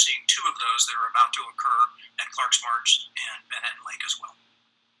those. And you're seeing 2 of those that are about to occur at Clarksmarth and Van Etten Lake as well.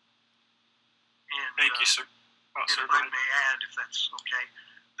 And, Thank you, sir. And if I may add, if that's okay,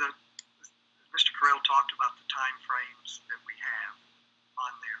 Mr. Correll talked about the time frames that we have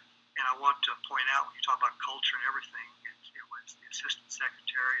on there. And I want to point out, when you talk about culture and everything, it was the Assistant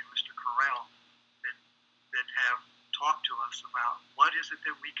Secretary and Mr. Correll that have talked to us about what is it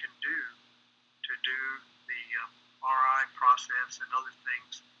that we can do to do the RI process and other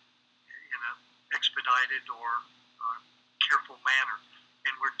things in an expedited or careful manner.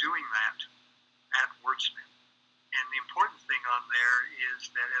 And we're doing that at Wurtsmith. And the important thing on there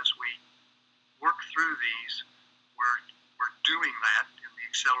is that as we work through these, we're doing that in the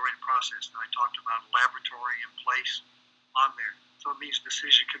accelerated process that I talked about, laboratory in place on there. So it means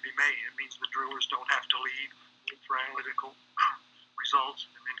decision can be made. It means the drillers don't have to leave, wait for analytical results,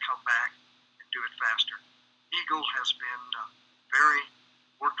 and then come back and do it faster. Eagle has been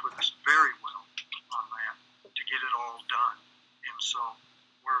worked with us very well on that to get it all done. And so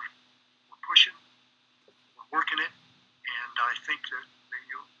we're pushing, we're working it, and I think that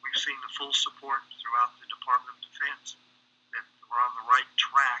we've seen the full support throughout the Department of Defense that we're on the right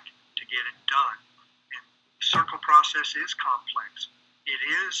track to get it done. And the circle process is complex. It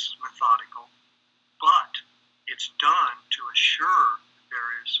is methodical, but it's done to assure that there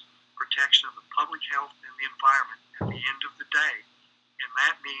is protection of the public health and the environment at the end of the day. And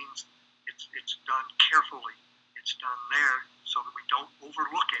that means it's done carefully. It's done there so that we don't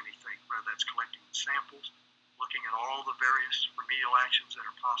overlook anything, whether that's collecting the samples, looking at all the various remedial actions that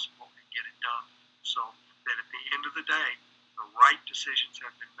are possible, and get it done so that at the end of the day, the right decisions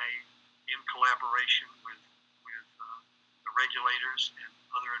have been made in collaboration with the regulators and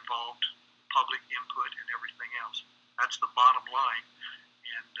other involved public input and everything else. That's the bottom line,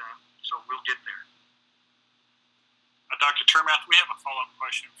 and so we'll get there. Dr. TerMaath, we have a follow-up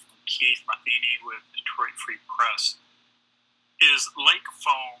question from Keith Matheny with Detroit Free Press. Is lake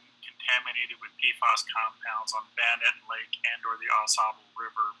foam contaminated with PFAS compounds on Van Etten Lake and or the Au Sable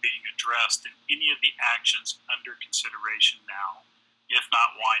River being addressed in any of the actions under consideration now? If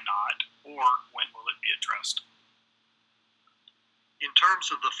not, why not? Or when will it be addressed? In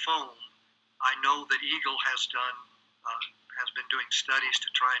terms of the foam, I know that Eagle has been doing studies to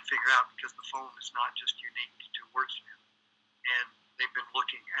try and figure out, because the foam is not just unique to Wurtsmith, and they've been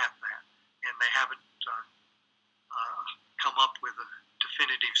looking at that, and they haven't come up with a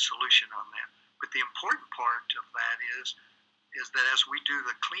definitive solution on that. But the important part of that is that as we do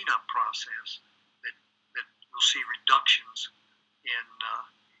the cleanup process, that we'll see reductions in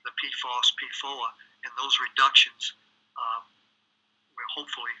the PFAS, PFOA, and those reductions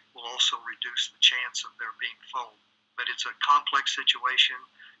hopefully will also reduce the chance of there being foam. But it's a complex situation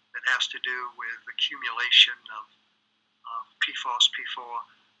that has to do with accumulation of PFAS, PFOA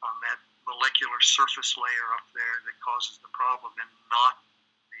on that molecular surface layer up there that causes the problem, and not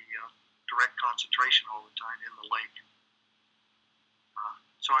the direct concentration all the time in the lake.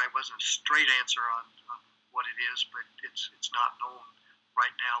 Sorry, it wasn't a straight answer on what it is, but it's not known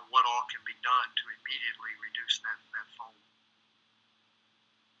right now what all can be done to immediately reduce that foam.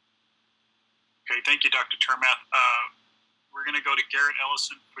 Okay, thank you, Dr. TerMaath. We're going to go to Garrett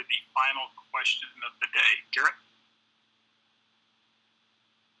Ellison for the final question of the day. Garrett?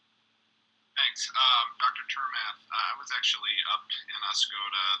 Thanks. Dr. TerMaath, I was actually up in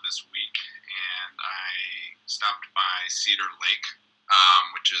Oscoda this week, and I stopped by Cedar Lake,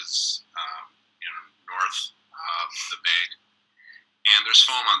 which is north of the bay. And there's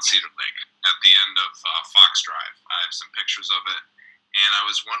foam on Cedar Lake at the end of Fox Drive. I have some pictures of it. And I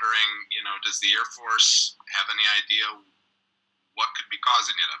was wondering, does the Air Force have any idea what could be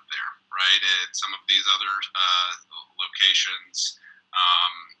causing it up there, right? At some of these other locations,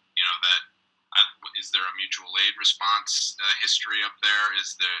 is there a mutual aid response history up there?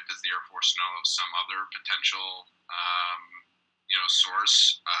 Does the Air Force know of some other potential,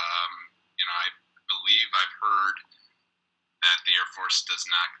 source? I believe I've heard that the Air Force does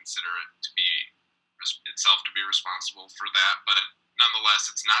not consider it to be itself to be responsible for that, but nonetheless,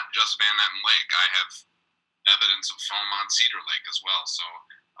 it's not just Van Etten Lake. I have evidence of foam on Cedar Lake as well. So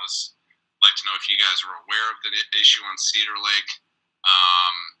I like to know if you guys are aware of the issue on Cedar Lake,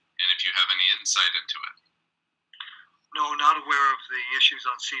 and if you have any insight into it. No, not aware of the issues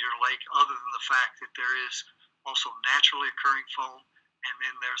on Cedar Lake, other than the fact that there is also naturally occurring foam, and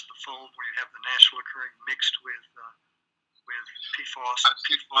then there's the foam where you have the naturally occurring mixed with PFAS. I've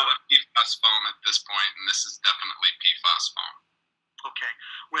seen a lot of PFAS foam at this point, and this is definitely PFAS foam. Okay.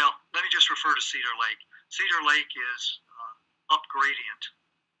 Well, let me just refer to Cedar Lake. Cedar Lake is up gradient,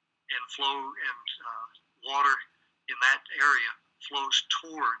 and water in that area flows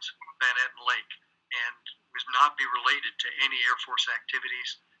towards Van Etten Lake, and would not be related to any Air Force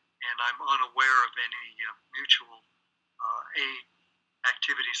activities, and I'm unaware of any mutual aid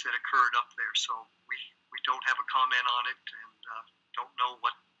activities that occurred up there. So we don't have a comment on it, and don't know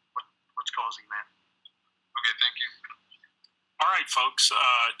what's causing that. Okay, thank you. All right, folks.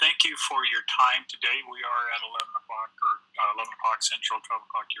 Thank you for your time today. We are at 11 o'clock Central, 12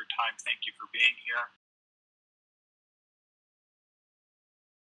 o'clock your time. Thank you for being here.